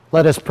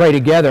Let us pray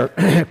together.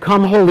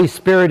 Come, Holy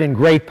Spirit, in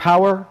great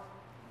power,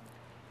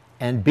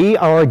 and be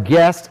our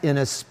guest in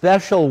a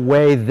special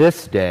way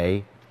this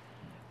day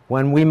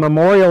when we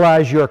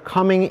memorialize your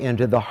coming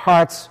into the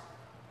hearts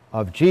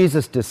of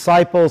Jesus'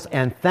 disciples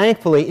and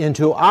thankfully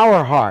into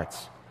our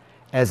hearts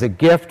as a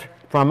gift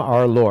from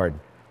our Lord.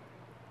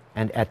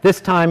 And at this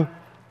time,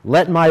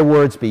 let my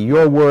words be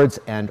your words,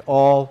 and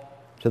all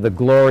to the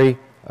glory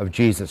of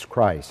Jesus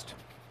Christ.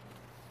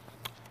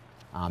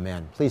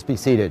 Amen. Please be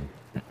seated.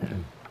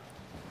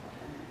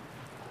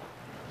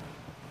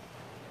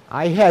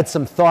 I had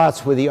some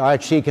thoughts with the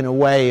Archdeacon a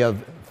way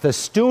of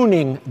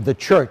festooning the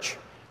church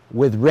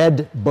with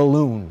red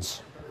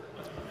balloons.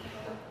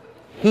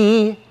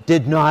 He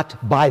did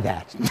not buy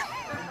that.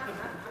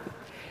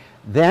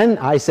 Then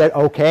I said,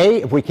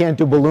 okay, if we can't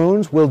do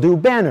balloons, we'll do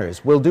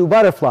banners. We'll do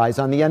butterflies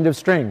on the end of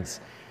strings.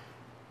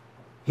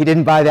 He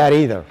didn't buy that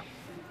either.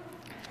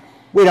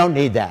 We don't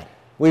need that.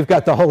 We've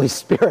got the Holy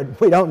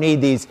Spirit. We don't need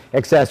these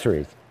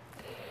accessories.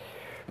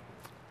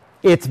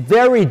 It's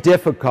very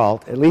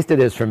difficult, at least it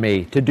is for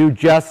me, to do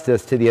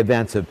justice to the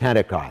events of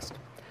Pentecost.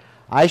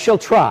 I shall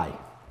try,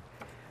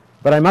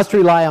 but I must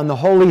rely on the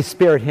Holy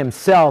Spirit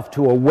himself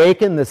to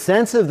awaken the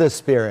sense of the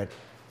Spirit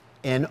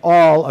in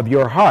all of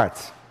your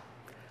hearts.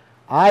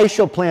 I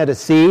shall plant a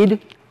seed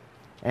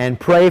and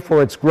pray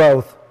for its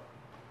growth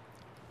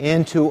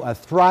into a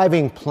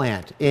thriving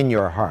plant in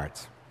your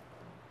hearts.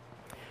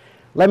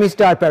 Let me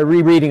start by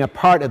rereading a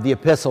part of the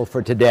epistle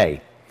for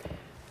today.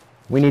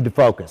 We need to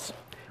focus.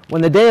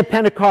 When the day of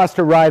Pentecost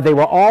arrived, they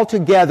were all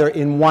together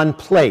in one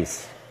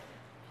place.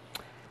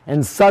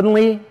 And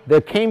suddenly there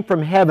came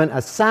from heaven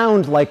a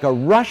sound like a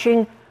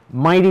rushing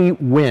mighty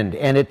wind,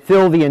 and it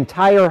filled the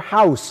entire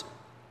house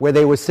where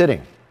they were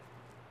sitting.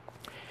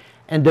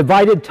 And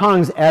divided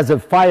tongues as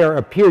of fire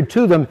appeared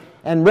to them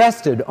and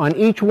rested on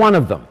each one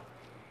of them.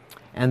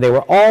 And they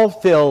were all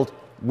filled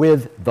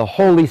with the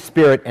Holy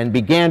Spirit and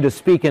began to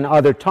speak in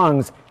other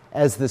tongues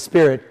as the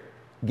Spirit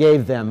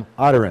gave them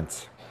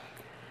utterance.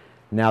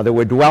 Now there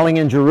were dwelling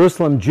in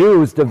Jerusalem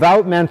Jews,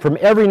 devout men from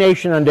every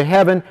nation under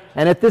heaven,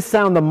 and at this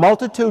sound the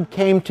multitude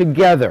came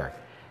together,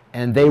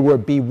 and they were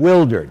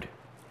bewildered,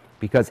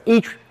 because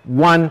each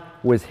one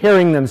was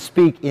hearing them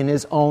speak in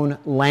his own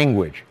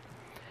language.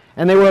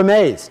 And they were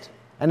amazed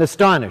and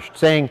astonished,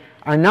 saying,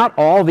 "Are not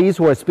all these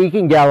who are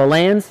speaking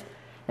Galileans?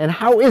 And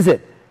how is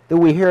it that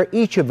we hear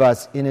each of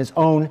us in his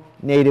own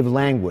native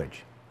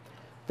language?"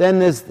 Then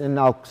there's, and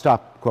I'll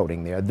stop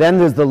quoting there, then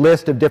there's the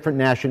list of different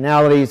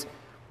nationalities.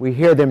 We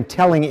hear them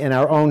telling in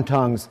our own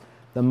tongues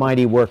the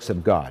mighty works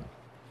of God.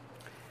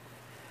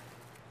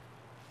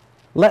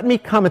 Let me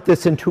come at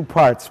this in two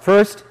parts.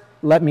 First,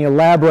 let me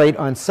elaborate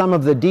on some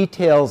of the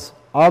details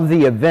of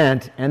the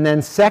event, and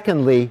then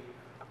secondly,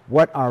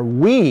 what are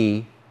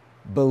we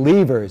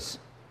believers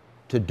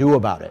to do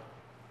about it?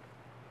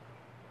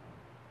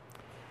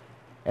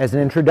 As an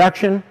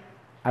introduction,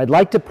 I'd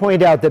like to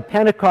point out that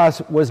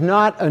Pentecost was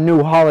not a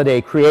new holiday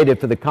created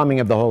for the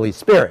coming of the Holy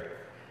Spirit.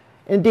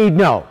 Indeed,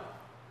 no.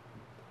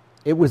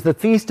 It was the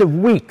Feast of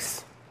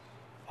Weeks,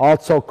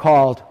 also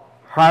called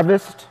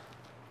Harvest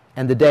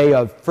and the Day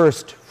of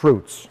First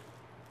Fruits.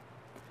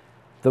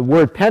 The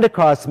word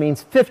Pentecost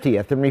means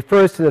 50th and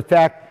refers to the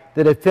fact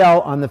that it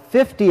fell on the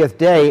 50th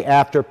day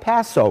after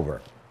Passover.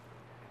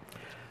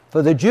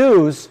 For the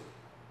Jews,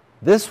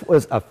 this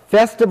was a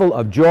festival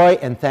of joy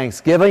and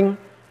thanksgiving,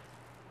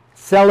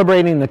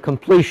 celebrating the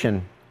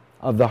completion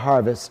of the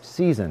harvest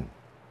season.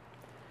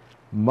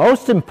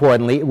 Most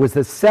importantly, it was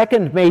the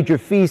second major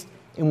feast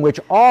in which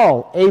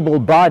all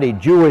able-bodied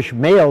Jewish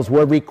males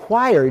were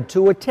required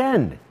to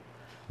attend,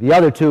 the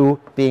other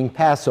two being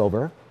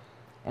Passover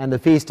and the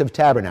Feast of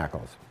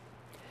Tabernacles.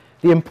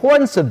 The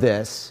importance of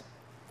this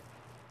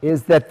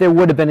is that there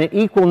would have been an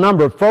equal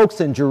number of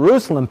folks in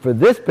Jerusalem for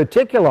this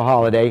particular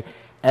holiday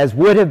as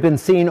would have been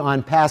seen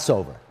on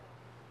Passover.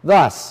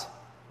 Thus,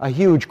 a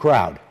huge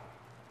crowd.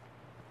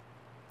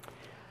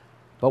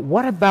 But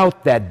what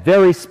about that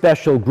very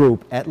special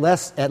group, at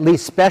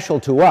least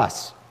special to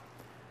us,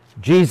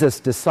 Jesus'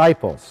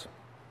 disciples?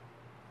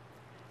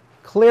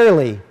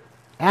 Clearly,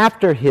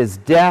 after his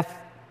death,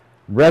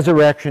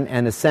 resurrection,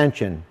 and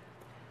ascension,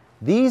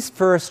 these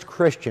first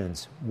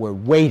Christians were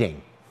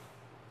waiting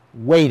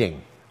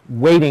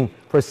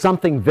for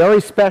something very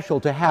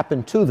special to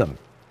happen to them.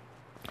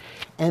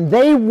 And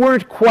they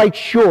weren't quite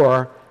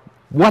sure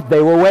what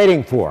they were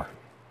waiting for.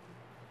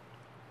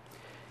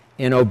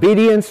 In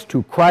obedience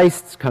to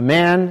Christ's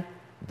command,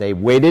 they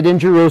waited in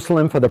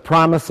Jerusalem for the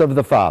promise of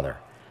the Father,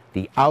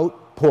 the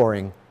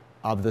outpouring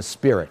of the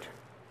Spirit.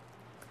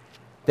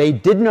 They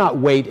did not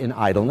wait in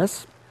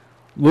idleness.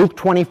 Luke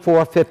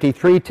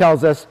 24:53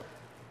 tells us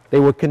they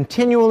were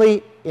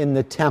continually in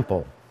the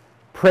temple,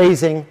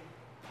 praising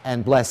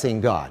and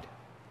blessing God.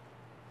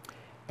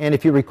 And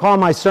if you recall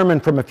my sermon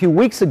from a few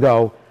weeks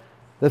ago,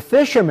 the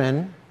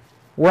fishermen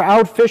were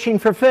out fishing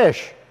for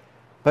fish,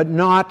 but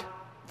not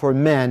for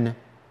men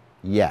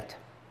yet.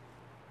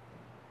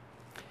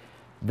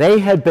 They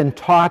had been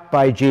taught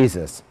by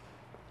Jesus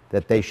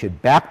that they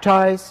should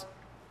baptize,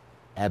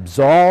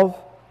 absolve,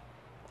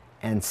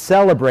 and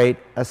celebrate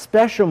a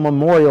special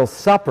memorial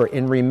supper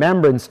in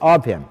remembrance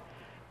of him,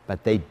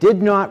 but they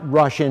did not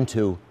rush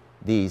into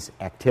these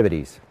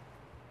activities.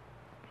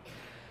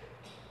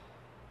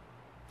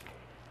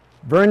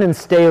 Vernon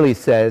Staley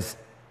says,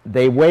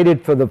 they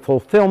waited for the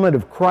fulfillment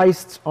of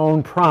Christ's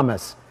own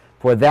promise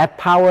for that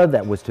power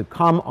that was to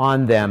come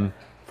on them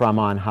from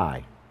on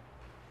high.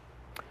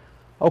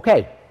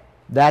 Okay,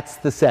 that's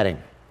the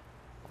setting.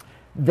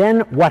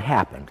 Then what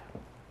happened?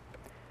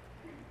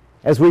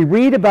 As we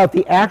read about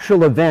the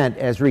actual event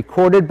as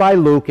recorded by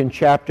Luke in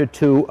chapter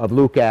 2 of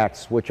Luke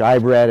Acts, which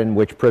I've read and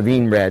which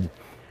Praveen read,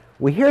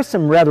 we hear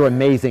some rather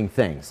amazing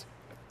things.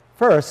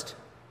 First,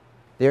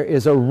 there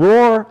is a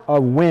roar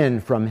of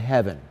wind from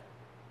heaven.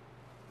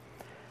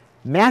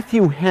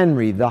 Matthew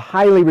Henry, the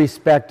highly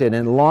respected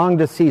and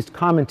long-deceased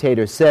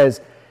commentator,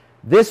 says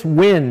this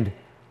wind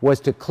was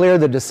to clear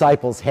the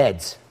disciples'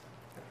 heads,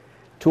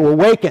 to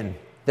awaken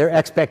their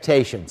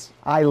expectations.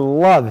 I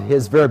love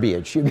his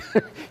verbiage.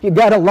 You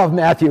got to love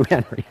Matthew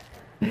Henry.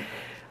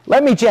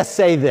 Let me just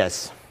say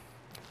this.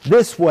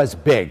 This was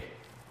big.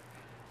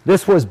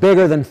 This was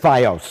bigger than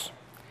Fios.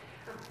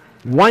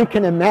 One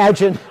can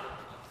imagine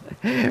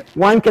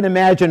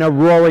a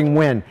roaring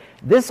wind.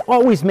 This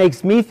always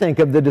makes me think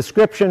of the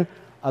description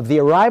of the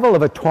arrival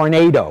of a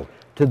tornado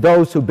to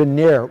those who've been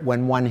near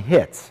when one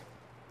hits.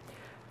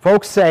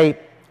 Folks say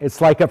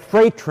it's like a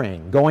freight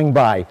train going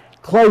by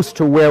close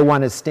to where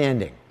one is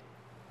standing.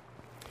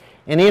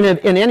 And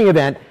in any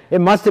event, it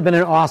must have been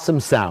an awesome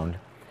sound,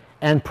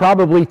 and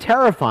probably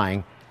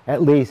terrifying,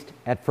 at least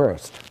at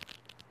first.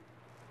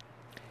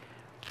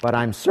 But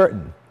I'm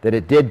certain that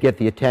it did get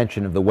the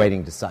attention of the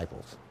waiting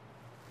disciples.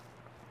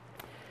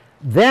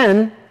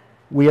 Then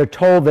we are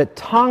told that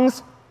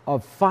tongues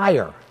of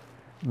fire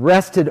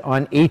rested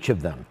on each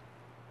of them.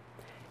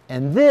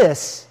 And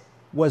this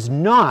was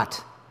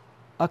not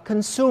a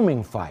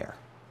consuming fire.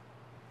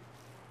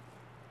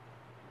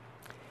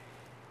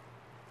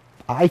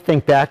 I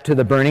think back to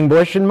the burning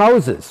bush in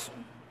Moses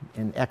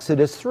in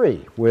Exodus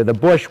 3, where the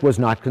bush was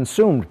not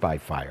consumed by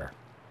fire.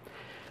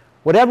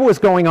 Whatever was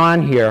going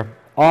on here,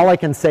 all I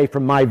can say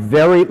from my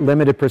very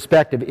limited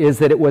perspective is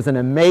that it was an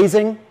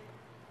amazing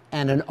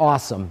and an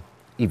awesome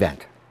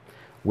event,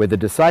 where the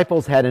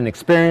disciples had an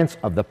experience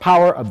of the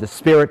power of the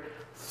Spirit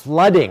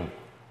flooding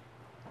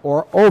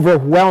or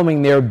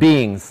overwhelming their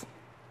beings,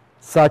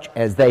 such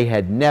as they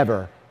had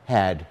never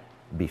had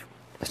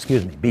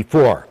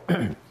before.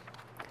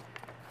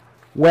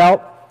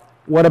 Well,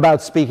 what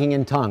about speaking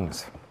in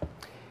tongues?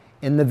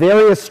 In the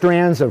various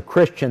strands of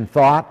Christian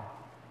thought,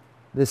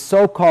 this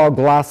so-called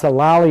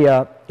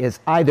glossolalia is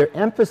either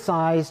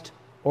emphasized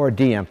or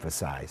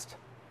de-emphasized.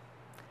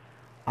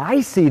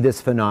 I see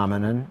this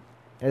phenomenon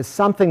as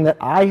something that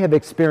I have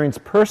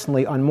experienced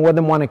personally on more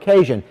than one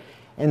occasion,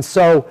 and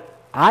so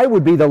I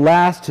would be the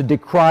last to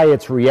decry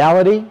its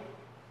reality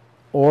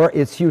or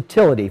its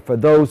utility for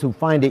those who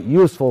find it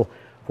useful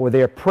for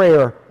their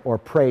prayer or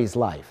praise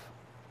life.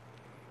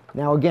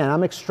 Now again,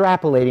 I'm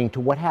extrapolating to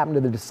what happened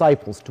to the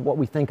disciples, to what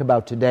we think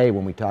about today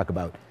when we talk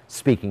about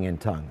speaking in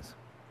tongues.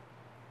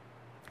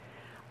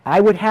 I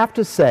would have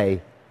to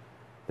say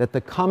that the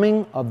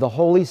coming of the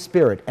Holy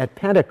Spirit at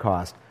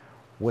Pentecost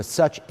was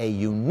such a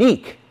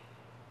unique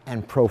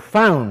and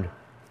profound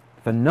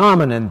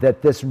phenomenon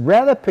that this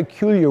rather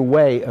peculiar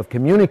way of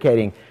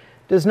communicating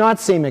does not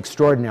seem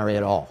extraordinary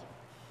at all.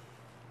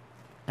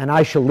 And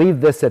I shall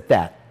leave this at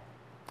that,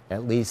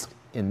 at least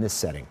in this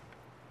setting.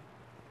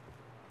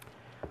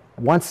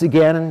 Once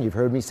again, and you've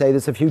heard me say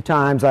this a few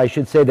times, I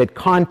should say that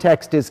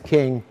context is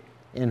king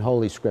in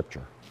Holy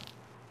Scripture.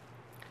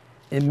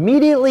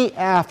 Immediately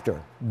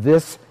after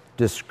this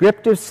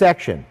descriptive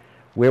section,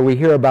 where we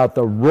hear about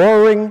the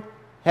roaring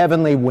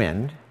heavenly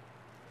wind,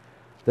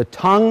 the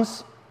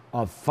tongues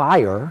of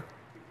fire,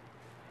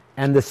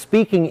 and the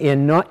speaking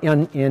in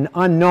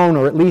unknown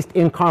or at least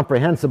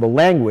incomprehensible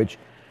language,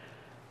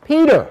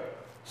 Peter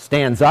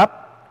stands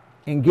up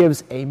and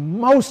gives a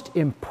most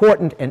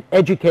important and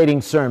educating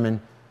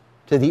sermon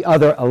to the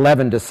other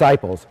 11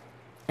 disciples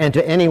and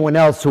to anyone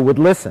else who would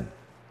listen.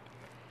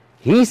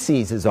 He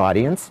sees his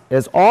audience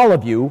as all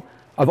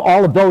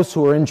of those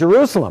who are in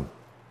Jerusalem.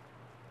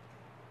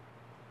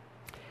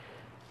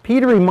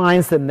 Peter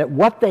reminds them that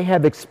what they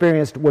have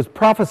experienced was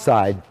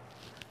prophesied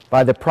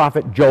by the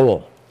prophet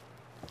Joel.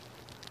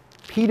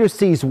 Peter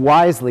sees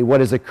wisely what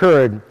has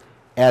occurred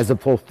as a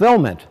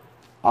fulfillment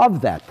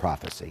of that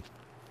prophecy.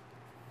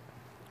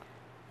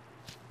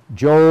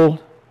 Joel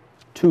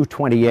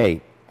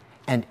 2:28,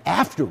 and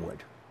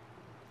afterward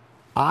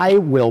I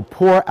will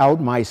pour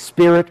out my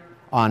Spirit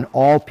on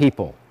all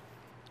people.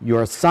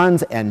 Your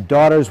sons and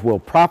daughters will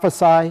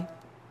prophesy,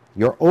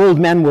 your old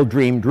men will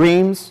dream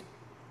dreams,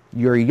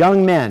 your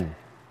young men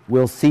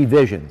will see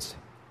visions.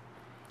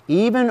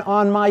 Even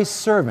on my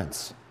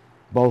servants,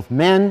 both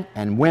men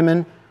and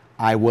women,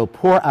 I will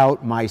pour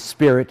out my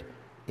Spirit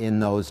in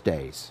those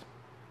days.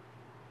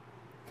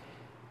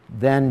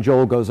 Then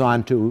Joel goes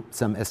on to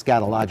some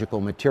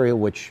eschatological material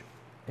which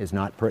is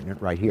not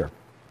pertinent right here.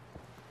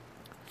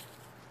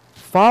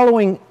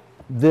 Following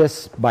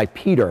this by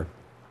Peter,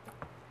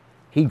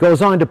 he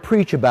goes on to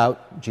preach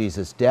about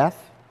Jesus'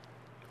 death,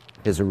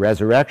 his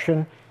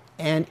resurrection,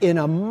 and in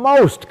a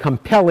most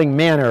compelling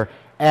manner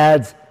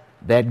adds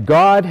that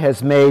God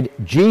has made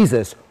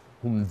Jesus,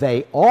 whom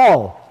they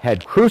all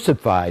had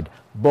crucified,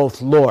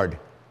 both Lord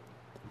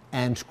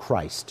and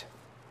Christ.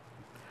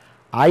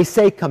 I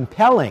say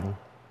compelling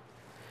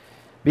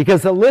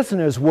because the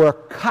listeners were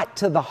cut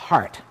to the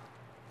heart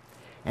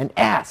and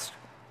asked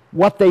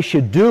what they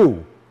should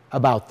do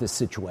about this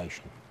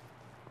situation.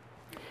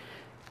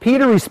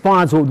 Peter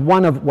responds with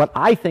one of what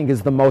I think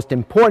is the most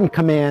important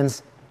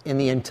commands in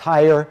the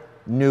entire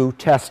New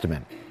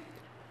Testament.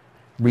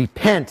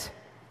 Repent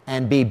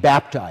and be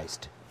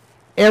baptized,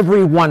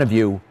 every one of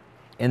you,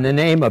 in the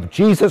name of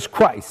Jesus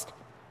Christ,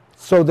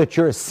 so that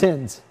your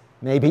sins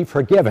may be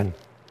forgiven.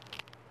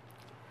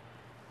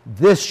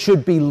 This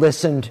should be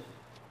listened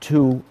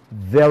to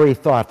very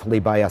thoughtfully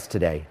by us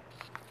today.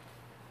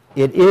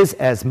 It is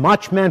as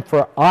much meant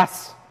for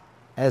us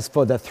as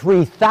for the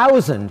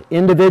 3,000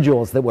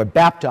 individuals that were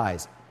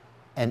baptized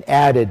and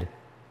added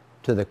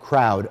to the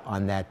crowd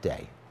on that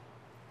day.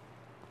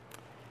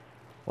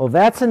 Well,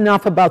 that's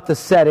enough about the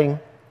setting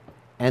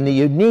and the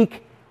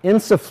unique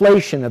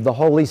insufflation of the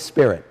Holy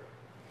Spirit.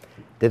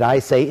 Did I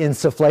say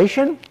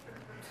insufflation?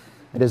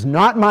 It is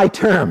not my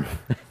term,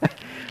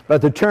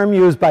 but the term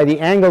used by the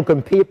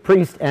Anglican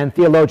priest and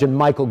theologian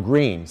Michael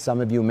Green.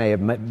 Some of you may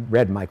have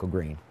read Michael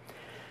Green.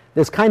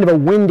 There's kind of a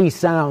windy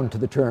sound to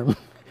the term.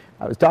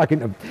 I was talking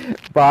to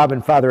Bob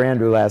and Father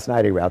Andrew last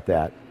night about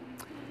that.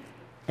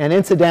 And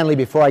incidentally,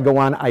 before I go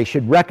on, I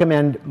should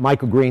recommend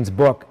Michael Green's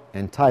book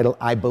entitled,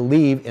 I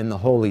Believe in the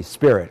Holy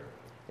Spirit.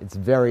 It's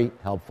very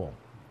helpful.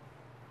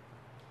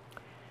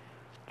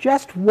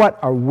 Just what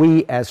are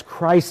we as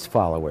Christ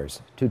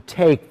followers to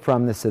take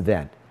from this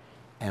event?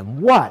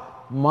 And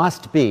what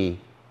must be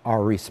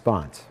our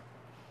response?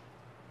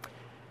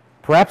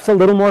 Perhaps a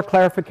little more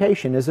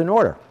clarification is in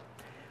order.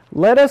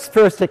 Let us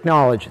first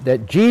acknowledge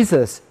that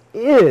Jesus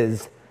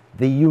is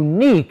the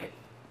unique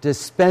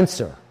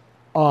dispenser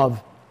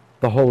of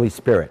the Holy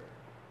Spirit.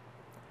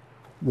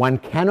 One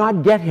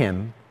cannot get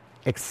him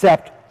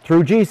except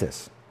through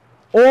Jesus,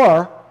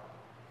 or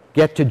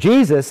get to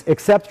Jesus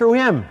except through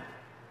him.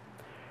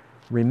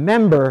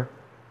 Remember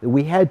that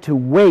we had to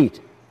wait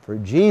for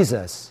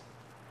Jesus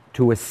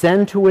to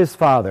ascend to his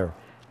Father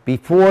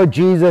before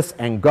Jesus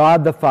and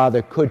God the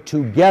Father could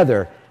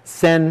together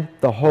send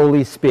the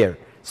Holy Spirit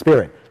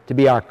to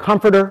be our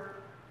comforter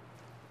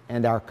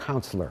and our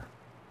counselor.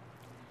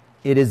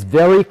 It is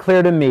very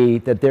clear to me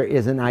that there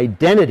is an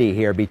identity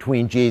here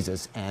between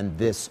Jesus and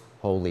this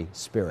Holy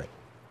Spirit.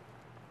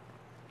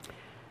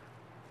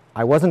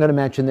 I wasn't going to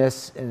mention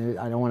this, and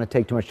I don't want to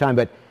take too much time,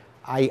 but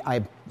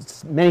I've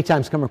many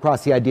times come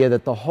across the idea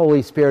that the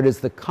Holy Spirit is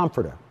the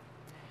comforter.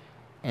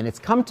 And it's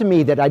come to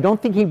me that I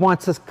don't think he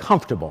wants us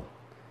comfortable.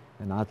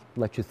 And I'll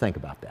let you think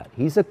about that.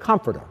 He's a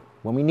comforter.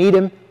 When we need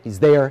him, he's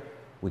there.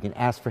 We can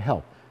ask for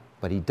help.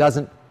 But he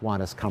doesn't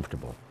want us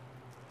comfortable.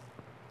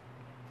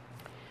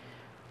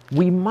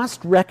 We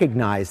must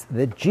recognize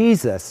that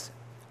Jesus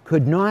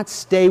could not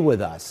stay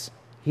with us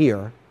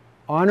here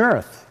on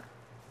earth.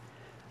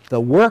 The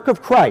work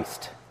of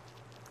Christ,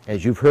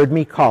 as you've heard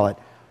me call it,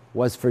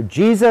 was for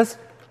Jesus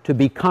to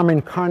become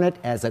incarnate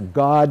as a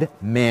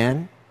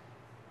God-man,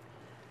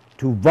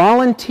 to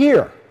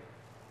volunteer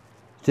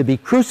to be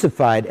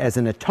crucified as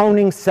an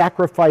atoning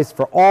sacrifice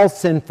for all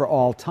sin for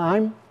all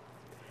time,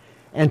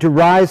 and to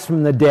rise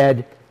from the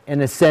dead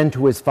and ascend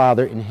to his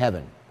Father in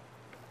heaven.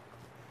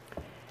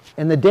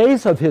 In the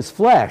days of his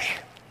flesh,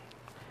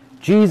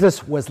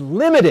 Jesus was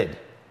limited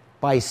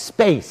by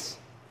space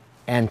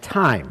and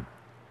time,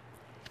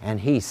 and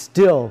he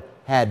still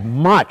had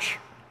much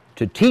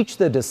to teach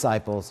the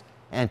disciples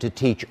and to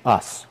teach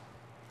us.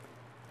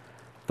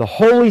 The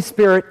Holy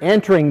Spirit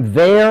entering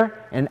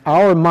their and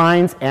our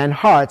minds and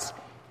hearts,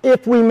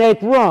 if we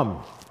make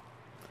room,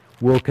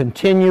 will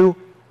continue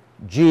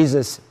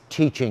Jesus'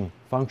 teaching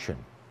function.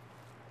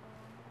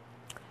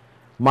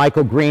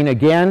 Michael Green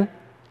again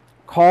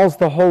calls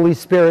the Holy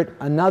Spirit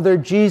another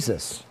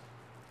Jesus.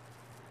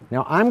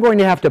 Now, I'm going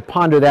to have to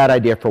ponder that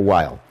idea for a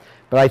while,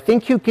 but I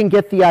think you can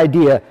get the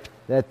idea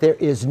that there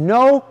is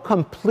no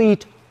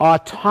complete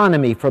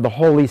autonomy for the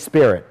Holy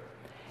Spirit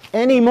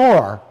any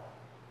more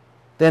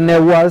than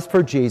there was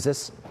for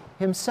Jesus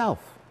himself.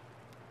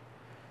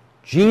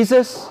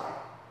 Jesus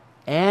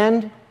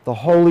and the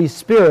Holy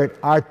Spirit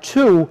are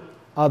two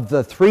of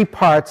the three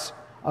parts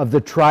of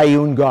the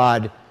triune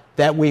God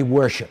that we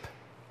worship.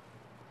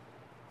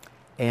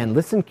 And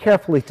listen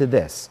carefully to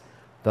this.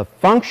 The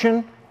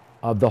function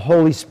of the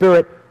Holy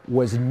Spirit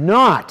was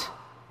not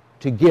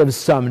to give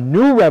some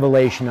new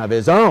revelation of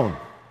his own.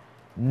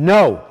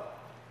 No.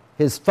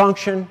 His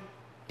function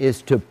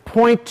is to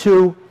point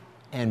to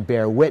and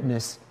bear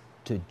witness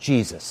to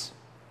Jesus.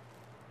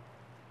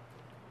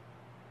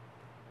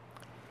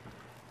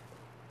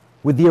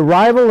 With the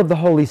arrival of the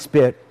Holy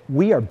Spirit,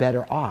 we are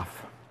better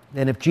off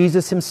than if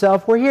Jesus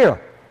himself were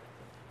here.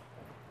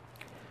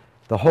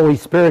 The Holy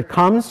Spirit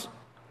comes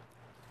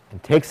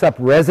and takes up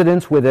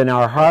residence within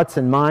our hearts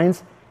and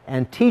minds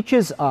and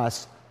teaches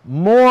us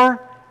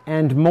more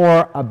and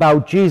more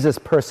about Jesus'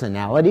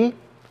 personality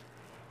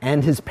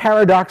and his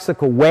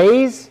paradoxical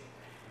ways,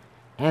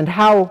 and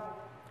how,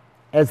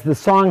 as the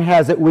song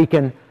has it, we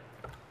can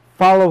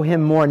follow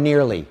him more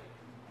nearly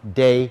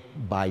day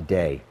by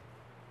day.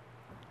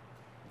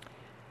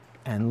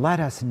 And let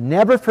us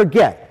never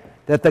forget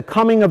that the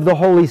coming of the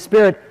Holy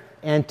Spirit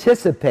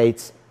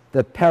anticipates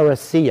the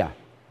parousia,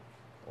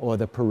 or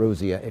the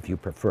parousia if you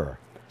prefer.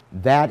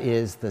 That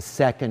is the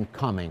second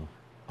coming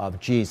of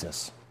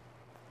Jesus.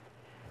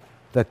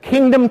 The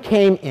kingdom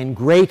came in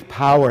great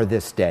power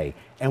this day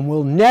and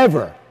will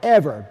never,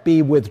 ever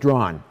be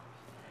withdrawn.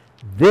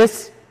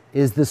 This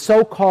is the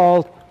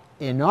so-called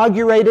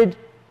inaugurated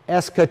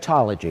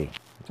eschatology.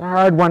 It's a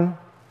hard one.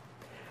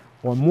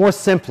 Or more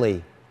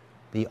simply,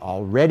 the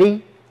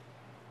already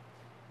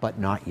but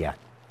not yet.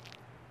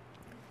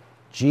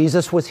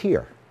 Jesus was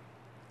here.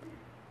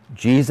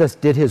 Jesus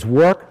did his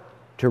work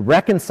to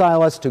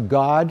reconcile us to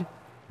God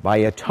by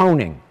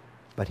atoning,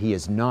 but he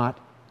is not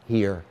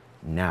here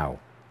now.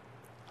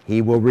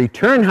 He will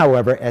return,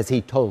 however, as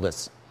he told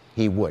us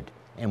he would,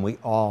 and we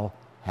all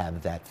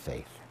have that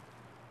faith.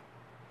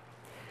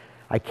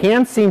 I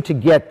can't seem to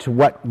get to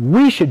what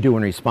we should do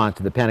in response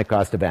to the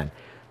Pentecost event,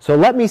 so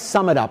let me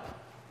sum it up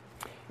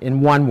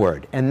in one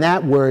word, and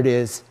that word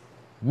is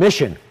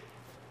mission.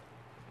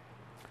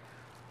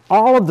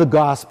 All of the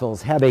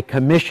Gospels have a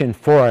commission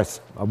for us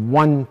of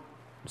one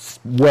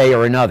way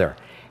or another,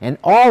 and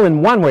all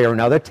in one way or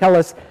another tell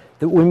us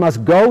that we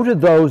must go to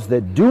those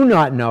that do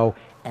not know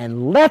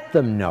and let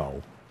them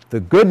know the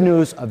good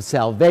news of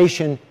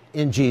salvation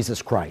in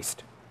Jesus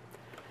Christ.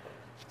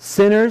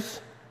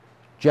 Sinners,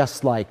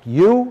 just like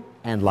you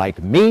and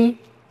like me,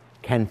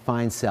 can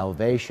find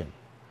salvation,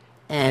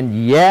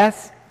 and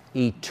yes,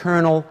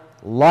 eternal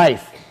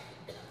life,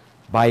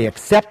 by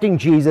accepting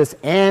Jesus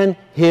and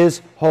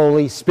his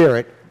Holy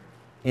Spirit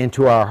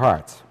into our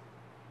hearts.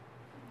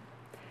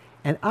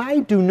 And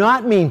I do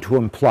not mean to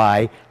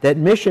imply that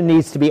mission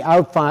needs to be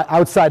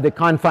outside the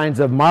confines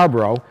of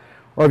Marlborough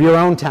or of your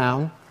own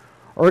town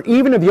or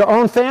even of your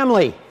own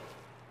family.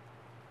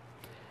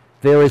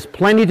 There is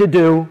plenty to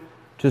do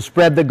to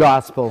spread the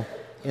gospel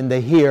in the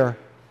here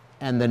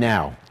and the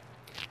now.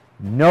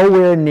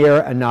 Nowhere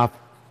near enough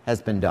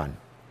has been done.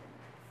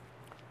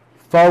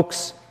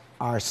 Folks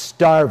are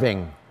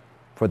starving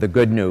for the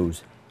good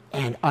news,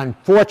 and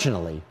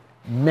unfortunately,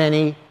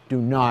 many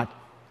do not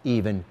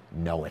even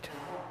know it.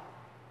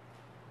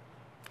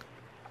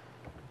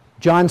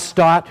 John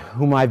Stott,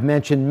 whom I've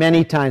mentioned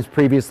many times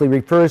previously,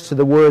 refers to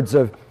the words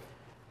of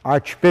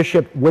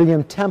Archbishop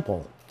William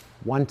Temple,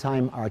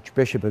 one-time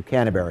Archbishop of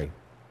Canterbury,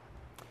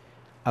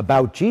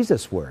 about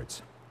Jesus'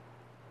 words.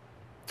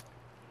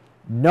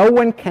 No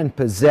one can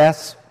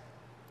possess,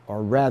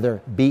 or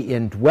rather be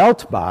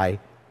indwelt by,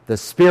 the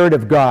Spirit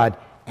of God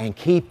and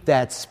keep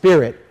that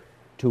Spirit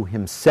to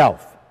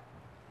himself.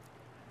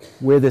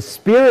 Where the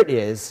Spirit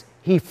is,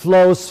 he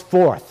flows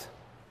forth.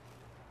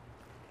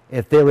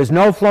 If there is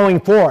no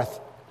flowing forth,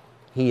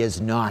 he is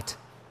not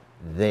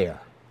there.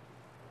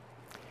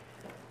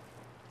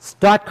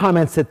 Stott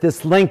comments that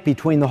this link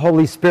between the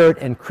Holy Spirit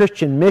and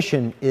Christian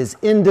mission is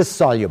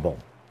indissoluble.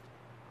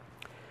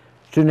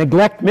 To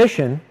neglect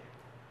mission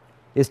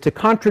is to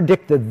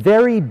contradict the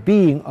very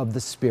being of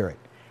the Spirit.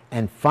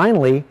 And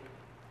finally,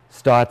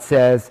 Stott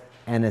says,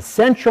 an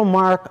essential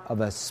mark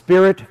of a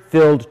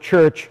Spirit-filled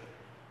church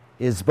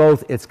is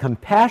both its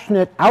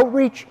compassionate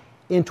outreach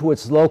into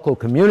its local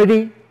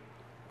community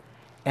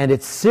and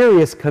its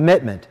serious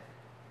commitment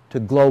to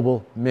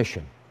global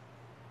mission.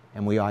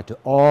 And we ought to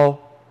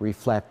all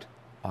reflect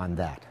on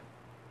that.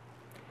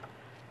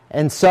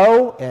 And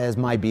so, as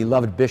my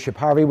beloved Bishop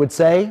Harvey would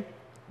say,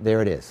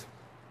 there it is.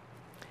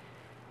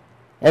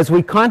 As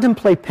we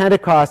contemplate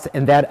Pentecost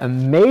and that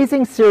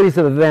amazing series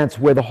of events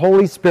where the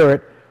Holy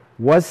Spirit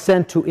was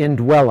sent to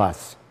indwell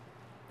us,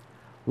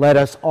 let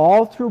us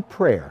all through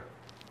prayer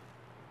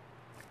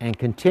and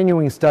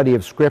continuing study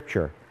of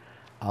Scripture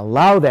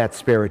allow that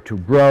Spirit to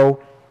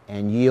grow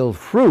and yield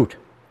fruit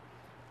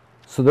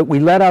so that we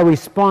let our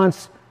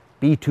response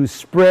be to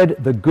spread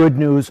the good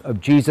news of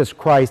Jesus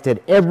Christ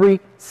at every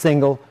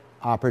single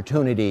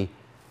opportunity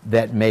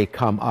that may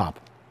come up.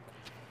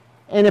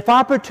 And if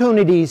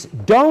opportunities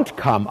don't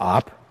come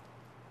up,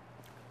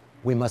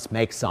 we must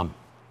make some.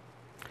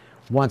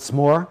 Once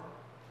more,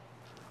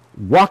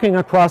 walking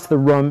across the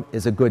room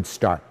is a good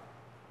start.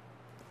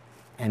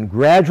 And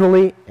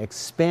gradually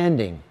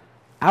expanding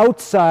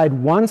outside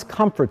one's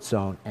comfort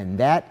zone, and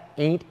that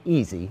ain't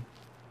easy,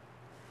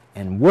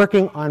 and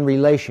working on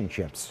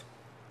relationships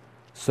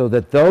so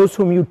that those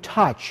whom you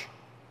touch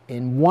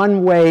in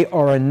one way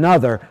or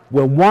another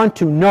will want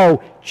to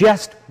know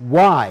just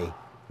why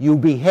you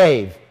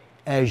behave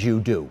as you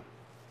do.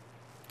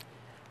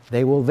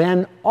 They will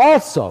then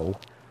also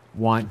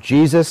want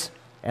Jesus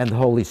and the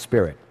Holy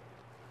Spirit.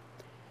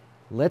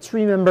 Let's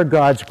remember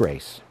God's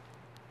grace.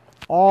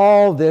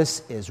 All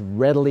this is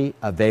readily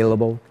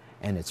available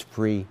and it's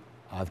free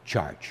of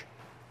charge.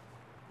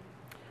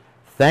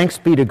 Thanks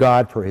be to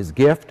God for his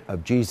gift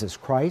of Jesus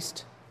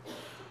Christ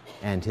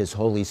and his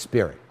Holy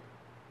Spirit.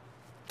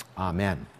 Amen.